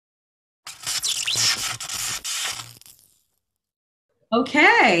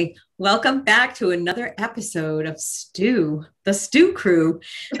Okay, welcome back to another episode of the Stew Crew.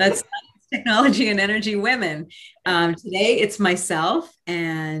 That's Science, Technology, and Energy Women. Today, it's myself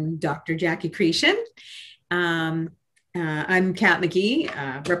and Dr. Jackie Cretion. I'm Kat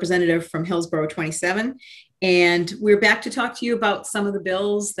McGee, representative from Hillsborough 27, and we're back to talk to you about some of the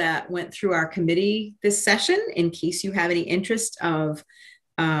bills that went through our committee this session, in case you have any interest of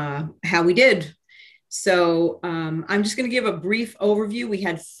how we did. So I'm just going to give a brief overview. We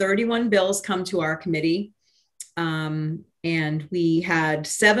had 31 bills come to our committee, and we had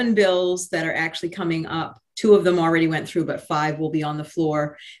 7 bills that are actually coming up. 2 of them already went through, but 5 will be on the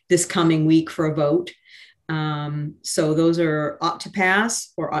floor this coming week for a vote. So those are ought to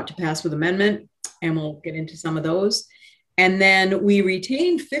pass or ought to pass with amendment, and we'll get into some of those. And then we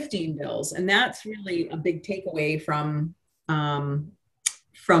retained 15 bills, and that's really a big takeaway from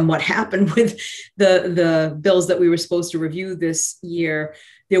what happened with the bills that we were supposed to review this year.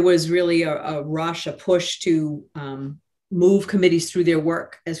 There was really a rush, a push to move committees through their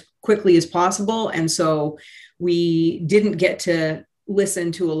work as quickly as possible. And so we didn't get to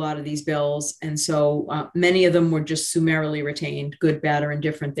listen to a lot of these bills. And so many of them were just summarily retained, good, bad, or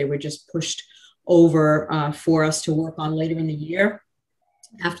indifferent. They were just pushed over for us to work on later in the year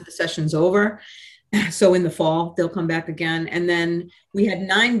after the session's over. So in the fall, they'll come back again. And then we had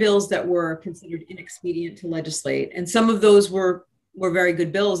 9 bills that were considered inexpedient to legislate. And some of those were very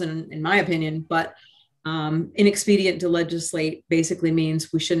good bills, in my opinion, but inexpedient to legislate basically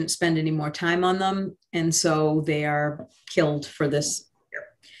means we shouldn't spend any more time on them. And so they are killed for this year.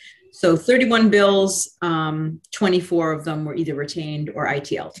 So 31 bills, 24 of them were either retained or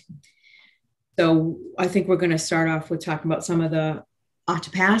ITL'd. So I think we're going to start off with talking about some of the ought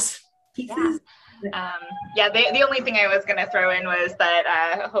to pass pieces. The only thing I was going to throw in was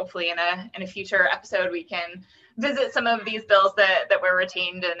that hopefully in a future episode we can visit some of these bills that were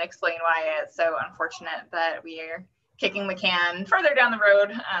retained and explain why it's so unfortunate that we are kicking the can further down the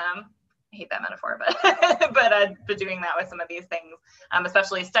road. I hate that metaphor, but doing that with some of these things,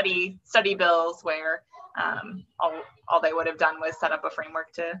 especially study bills where all they would have done was set up a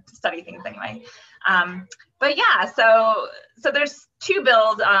framework to study things anyway. So there's 2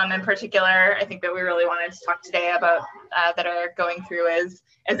 bills in particular I think that we really wanted to talk today about that are going through as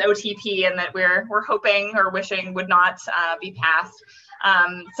OTP and that we're hoping or wishing would not be passed.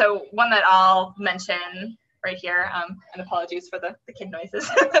 So one that I'll mention right here, and apologies for the kid noises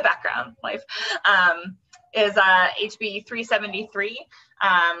in the background life, is HB 373,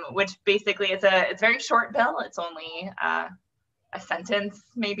 which basically it's a very short bill. It's only a sentence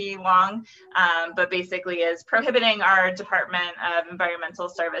maybe long, but basically is prohibiting our Department of Environmental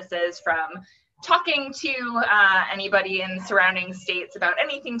Services from talking to anybody in surrounding states about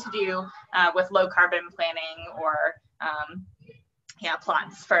anything to do with low carbon planning or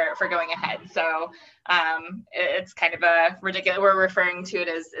plots for going ahead. So it's kind of a ridiculous, we're referring to it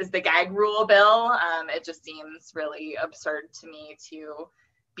as the gag rule bill. It just seems really absurd to me to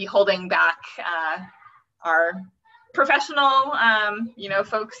be holding back our professional,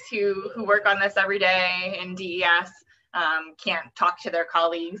 folks who work on this every day in DES, can't talk to their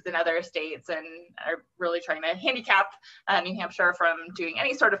colleagues in other states and are really trying to handicap New Hampshire from doing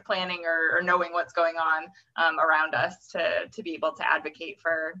any sort of planning or knowing what's going on around us to be able to advocate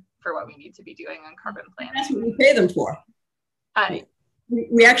for what we need to be doing on carbon planning. That's what we pay them for.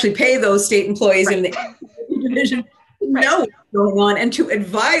 We actually pay those state employees in the division to know what's going on and to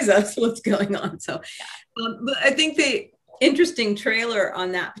advise us what's going on. So but I think the interesting trailer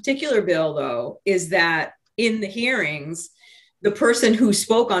on that particular bill, though, is that in the hearings, the person who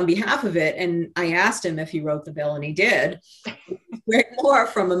spoke on behalf of it, and I asked him if he wrote the bill, and he did, read more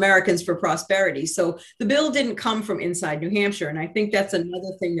from Americans for Prosperity. So the bill didn't come from inside New Hampshire. And I think that's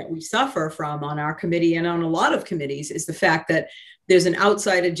another thing that we suffer from on our committee and on a lot of committees, is the fact that there's an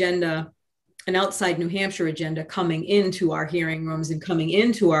outside agenda, an outside New Hampshire agenda coming into our hearing rooms and coming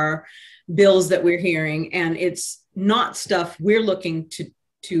into our bills that we're hearing. And it's not stuff we're looking to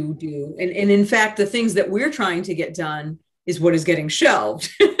do. And in fact, the things that we're trying to get done is what is getting shelved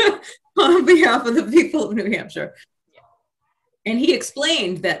on behalf of the people of New Hampshire. And he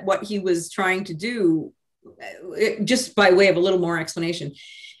explained that what he was trying to do, just by way of a little more explanation,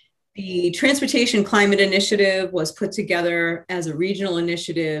 the Transportation Climate Initiative was put together as a regional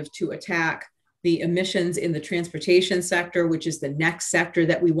initiative to attack the emissions in the transportation sector, which is the next sector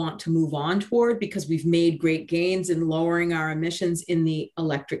that we want to move on toward, because we've made great gains in lowering our emissions in the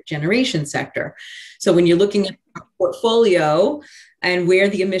electric generation sector. So when you're looking at our portfolio and where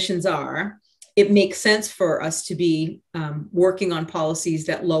the emissions are, it makes sense for us to be working on policies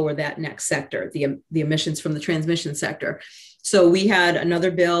that lower that next sector, the emissions from the transmission sector. So we had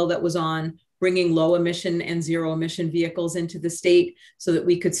another bill that was on bringing low emission and zero emission vehicles into the state so that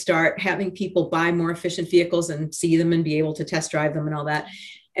we could start having people buy more efficient vehicles and see them and be able to test drive them and all that.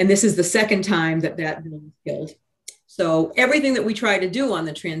 And this is the second time that that bill was killed. So everything that we try to do on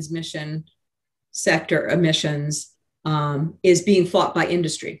the transmission sector emissions is being fought by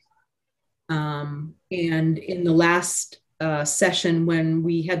industry. And in the last session, when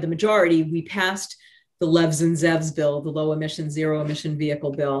we had the majority, we passed the LEVs and ZEVs bill, the low emission, zero emission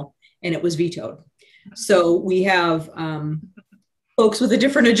vehicle bill, and it was vetoed. So we have folks with a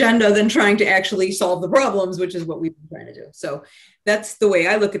different agenda than trying to actually solve the problems, which is what we've been trying to do. So that's the way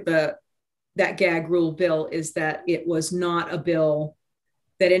I look at that gag rule bill, is that it was not a bill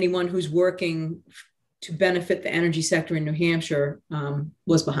that anyone who's working to benefit the energy sector in New Hampshire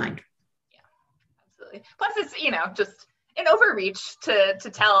was behind. Plus, it's, you know, just an overreach to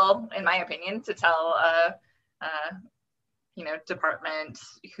tell, in my opinion, to tell you know, department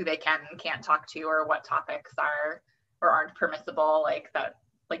who they can and can't talk to, or what topics are or aren't permissible. Like that,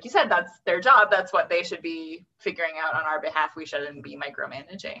 like you said, that's their job. That's what they should be figuring out on our behalf. We shouldn't be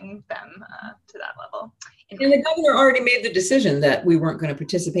micromanaging them to that level. And the governor already made the decision that we weren't going to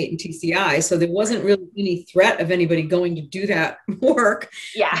participate in TCI, so there wasn't really any threat of anybody going to do that work.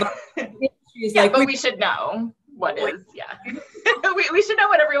 Yeah. Yeah, like, but we should know what is, yeah. we should know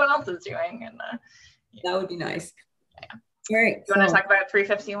what everyone else is doing. And that would be nice. Yeah. All right. You want to talk about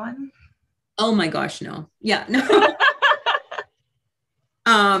 351? Oh my gosh, no. Yeah, no.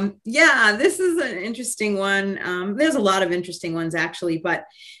 Yeah, this is an interesting one. There's a lot of interesting ones actually, but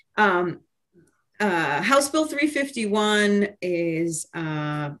House Bill 351 is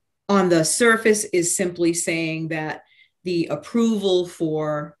on the surface is simply saying that the approval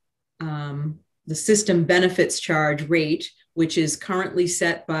for the system benefits charge rate, which is currently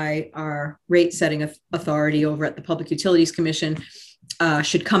set by our rate setting authority over at the Public Utilities Commission,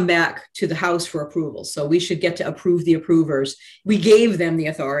 should come back to the House for approval. So we should get to approve the approvers. We gave them the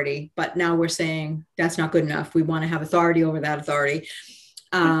authority, but now we're saying that's not good enough. We want to have authority over that authority.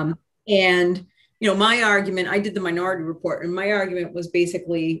 And, you know, my argument, I did the minority report, and my argument was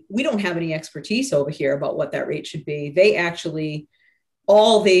basically, we don't have any expertise over here about what that rate should be. They actually,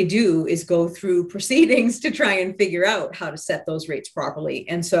 all they do is go through proceedings to try and figure out how to set those rates properly.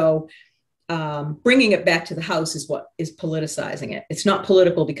 And so bringing it back to the House is what is politicizing it. It's not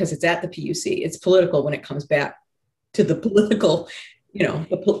political because it's at the PUC. It's political when it comes back to the political, you know,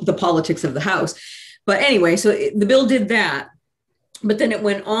 the politics of the House. But anyway, so the bill did that. But then it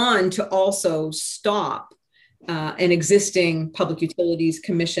went on to also stop an existing Public Utilities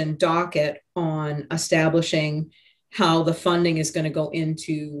Commission docket on establishing how the funding is going to go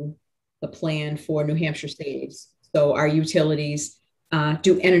into the plan for New Hampshire Saves. So our utilities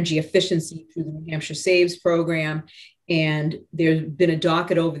do energy efficiency through the New Hampshire Saves program. And there's been a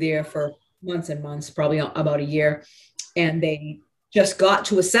docket over there for months and months, probably about a year. And they just got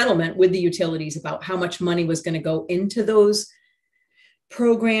to a settlement with the utilities about how much money was going to go into those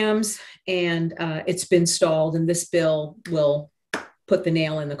programs. And it's been stalled, and this bill will put the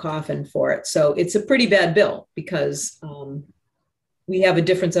nail in the coffin for it. So it's a pretty bad bill because we have a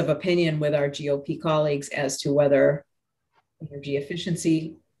difference of opinion with our GOP colleagues as to whether energy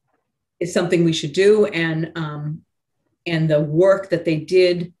efficiency is something we should do. And the work that they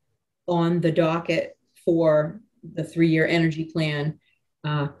did on the docket for the 3-year energy plan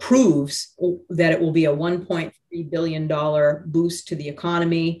proves that it will be a $1.3 billion boost to the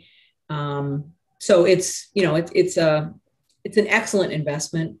economy. So it's, you know, it's an excellent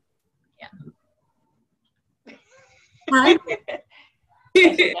investment. Yeah. What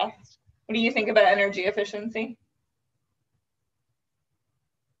do you think about energy efficiency?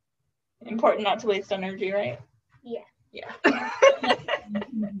 Important not to waste energy, right? Yeah. Yeah.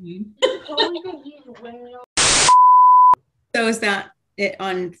 So is that it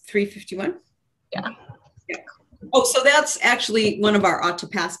on 351? Yeah. Yeah. Oh, so that's actually one of our ought to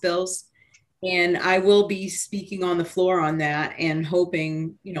pass bills. And I will be speaking on the floor on that and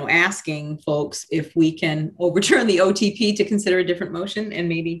hoping, you know, asking folks if we can overturn the OTP to consider a different motion and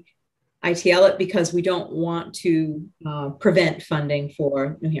maybe ITL it, because we don't want to prevent funding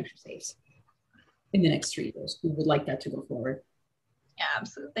for New Hampshire Saves in the next 3 years. We would like that to go forward. Yeah,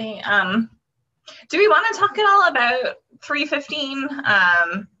 absolutely. Do we want to talk at all about 315?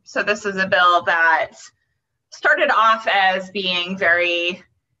 So this is a bill that started off as being very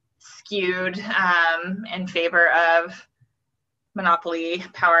skewed in favor of monopoly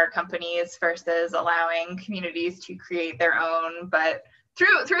power companies versus allowing communities to create their own, but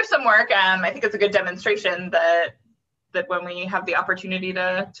through some work, I think it's a good demonstration that when we have the opportunity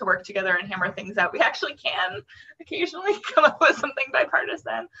to work together and hammer things out, we actually can occasionally come up with something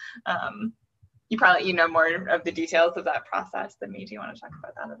bipartisan. You know more of the details of that process than me. Do you want to talk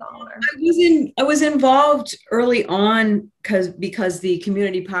about that at all? Or? I was involved early on because the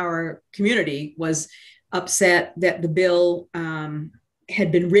community power community was upset that the bill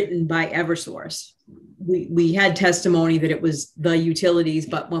had been written by Eversource. We had testimony that it was the utilities,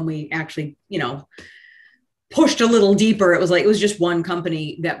 but when we actually, pushed a little deeper, it was just one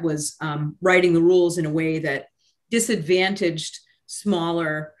company that was writing the rules in a way that disadvantaged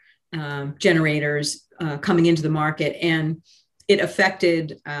smaller generators coming into the market, and it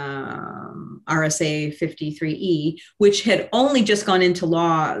affected RSA 53E, which had only just gone into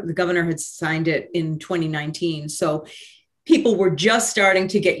law. The governor had signed it in 2019. So people were just starting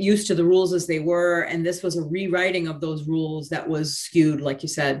to get used to the rules as they were. And this was a rewriting of those rules that was skewed, like you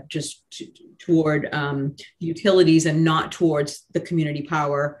said, just toward utilities and not towards the community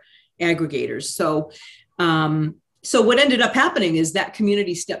power aggregators. So what ended up happening is that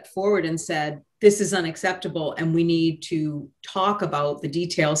community stepped forward and said, this is unacceptable, and we need to talk about the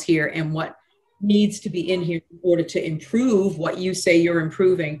details here and what needs to be in here in order to improve what you say you're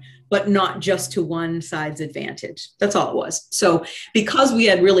improving, but not just to one side's advantage. That's all it was. So because we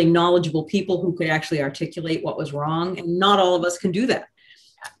had really knowledgeable people who could actually articulate what was wrong, and not all of us can do that,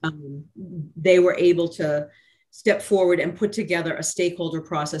 they were able to step forward and put together a stakeholder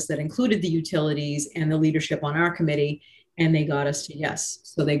process that included the utilities and the leadership on our committee, and they got us to yes.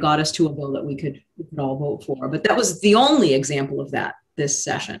 So they got us to a bill that we could all vote for. But that was the only example of that this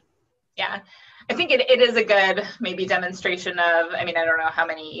session. Yeah, I think it is a good maybe demonstration of, I don't know how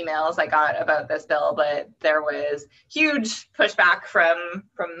many emails I got about this bill, but there was huge pushback from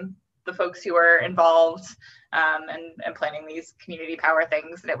the folks who were involved and planning these community power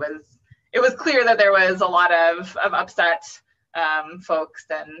things. And it was clear that there was a lot of upset folks.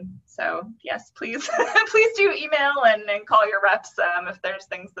 And so, yes, please, please do email and call your reps if there's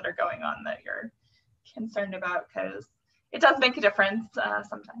things that are going on that you're concerned about, because it does make a difference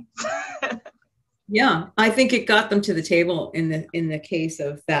sometimes. Yeah, I think it got them to the table in the case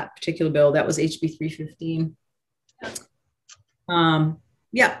of that particular bill. That was HB 315.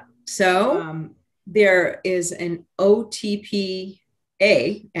 Yeah, so there is an OTPA,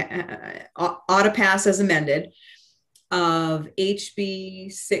 ought to pass as amended, of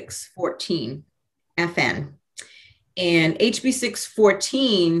HB 614 FN. And HB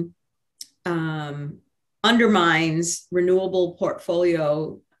 614 undermines renewable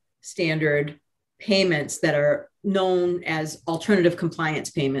portfolio standard payments that are known as alternative compliance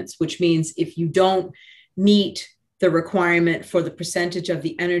payments, which means if you don't meet the requirement for the percentage of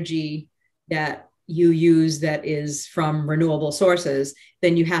the energy that you use that is from renewable sources,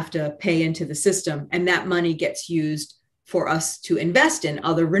 then you have to pay into the system, and that money gets used for us to invest in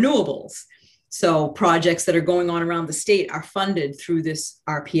other renewables. So projects that are going on around the state are funded through this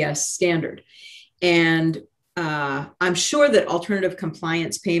RPS standard. And I'm sure that alternative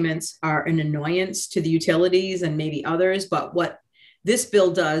compliance payments are an annoyance to the utilities and maybe others, but what this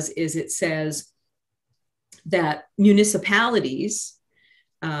bill does is it says that municipalities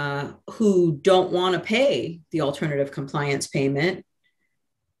who don't want to pay the alternative compliance payment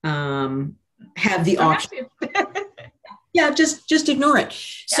have the option. Yeah, just ignore it.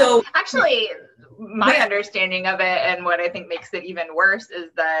 Yeah. So actually, my understanding of it, and what I think makes it even worse,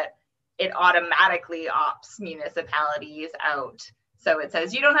 is that it automatically opts municipalities out. So it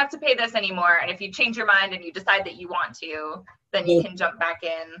says you don't have to pay this anymore, and if you change your mind and you decide that you want to, then you can jump back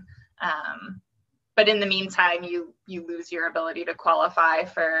in. But in the meantime, you lose your ability to qualify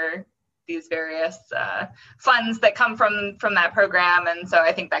for these various funds that come from that program. And so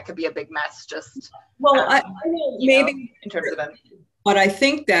I think that could be a big mess. Just I maybe in terms of them. But I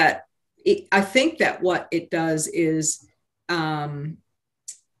think that what it does is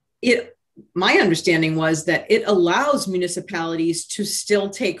my understanding was that it allows municipalities to still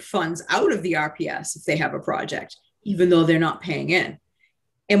take funds out of the RPS if they have a project, even though they're not paying in.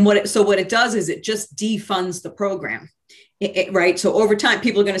 And what it does is it just defunds the program, right? So over time,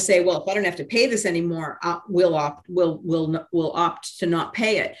 people are going to say, well, if I don't have to pay this anymore, we'll opt to not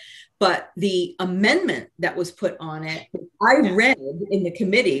pay it. But the amendment that was put on it, I read in the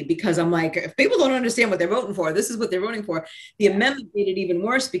committee, because I'm like, if people don't understand what they're voting for, this is what they're voting for. The amendment made it even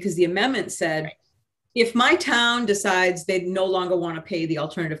worse, because the amendment said, if my town decides they no longer want to pay the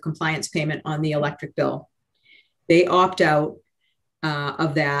alternative compliance payment on the electric bill, they opt out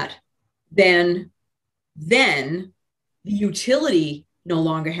of that, then the utility no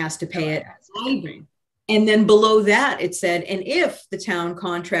longer has to pay it either. And then below that, it said, and if the town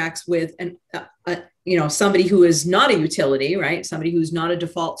contracts with somebody who is not a utility, right? Somebody who's not a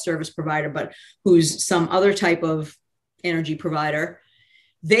default service provider, but who's some other type of energy provider,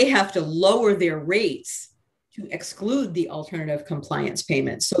 they have to lower their rates to exclude the alternative compliance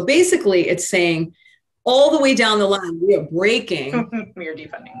payments. So basically it's saying all the way down the line, we are breaking we are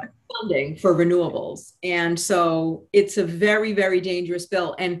defunding funding for renewables. And so it's a very, very dangerous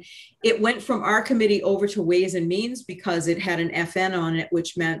bill. And it went from our committee over to Ways and Means because it had an FN on it,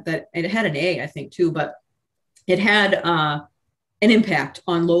 which meant that it had an A, I think, too, but it had an impact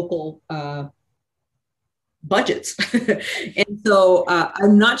on local budgets. And so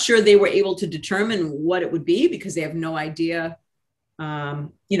I'm not sure they were able to determine what it would be because they have no idea,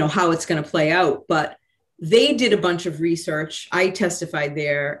 how it's going to play out. But they did a bunch of research. I testified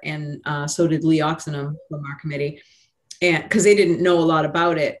there, and so did Lee Oxenham from our committee, and because they didn't know a lot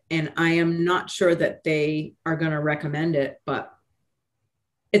about it. And I am not sure that they are going to recommend it, but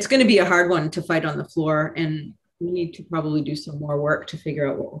it's going to be a hard one to fight on the floor. And we need to probably do some more work to figure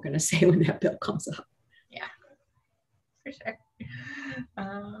out what we're going to say when that bill comes up. Yeah, for sure.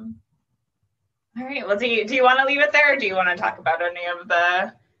 All right. Well, do you want to leave it there, or do you want to talk about any of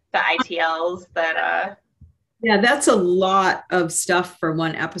the ITLs that? Yeah, that's a lot of stuff for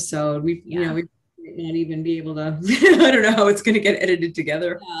one episode. We might not even be able to. I don't know how it's going to get edited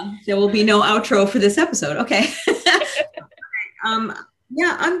together. Yeah. There will be no outro for this episode. Okay.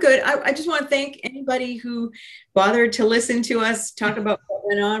 Yeah, I'm good. I just want to thank anybody who bothered to listen to us talk about what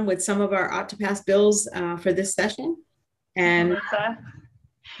went on with some of our ought to pass bills for this session. And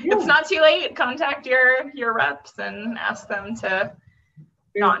it's not too late. Contact your reps and ask them to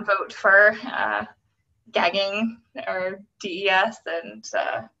not vote for gagging or DES and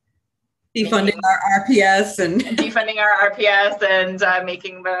defunding our RPS and defunding our RPS and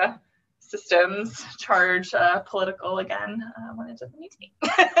making the systems charge political again when it doesn't need to be.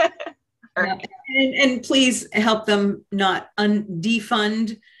 And please help them not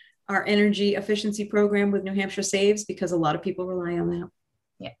defund our energy efficiency program with New Hampshire Saves, because a lot of people rely on that.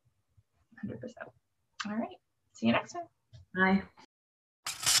 Yeah, 100%. All right. See you next time. Bye.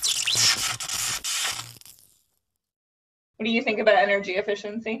 What do you think about energy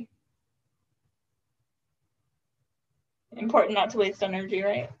efficiency? Important not to waste energy,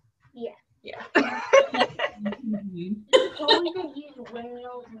 right? Yeah. Yeah.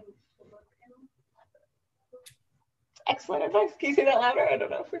 Excellent advice. Can you say that louder? I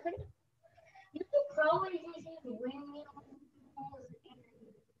don't know if we heard it. You could probably just use windmills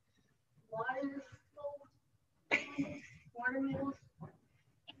and watermills.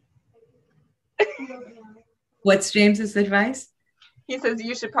 What's James's advice? He says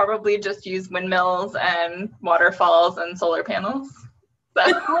you should probably just use windmills and waterfalls and solar panels.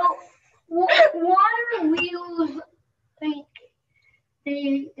 So. Water wheels,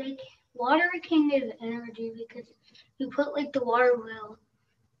 water can give energy because you put like the water wheel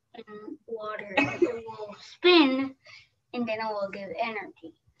in water, it will spin, and then it will give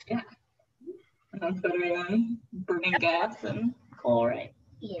energy. Yeah. And that's better than burning gas and coal, right?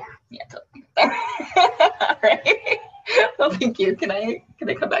 Yeah. Yeah, totally. All right. Well, thank you. Can I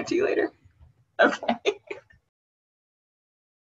come back to you later? Okay.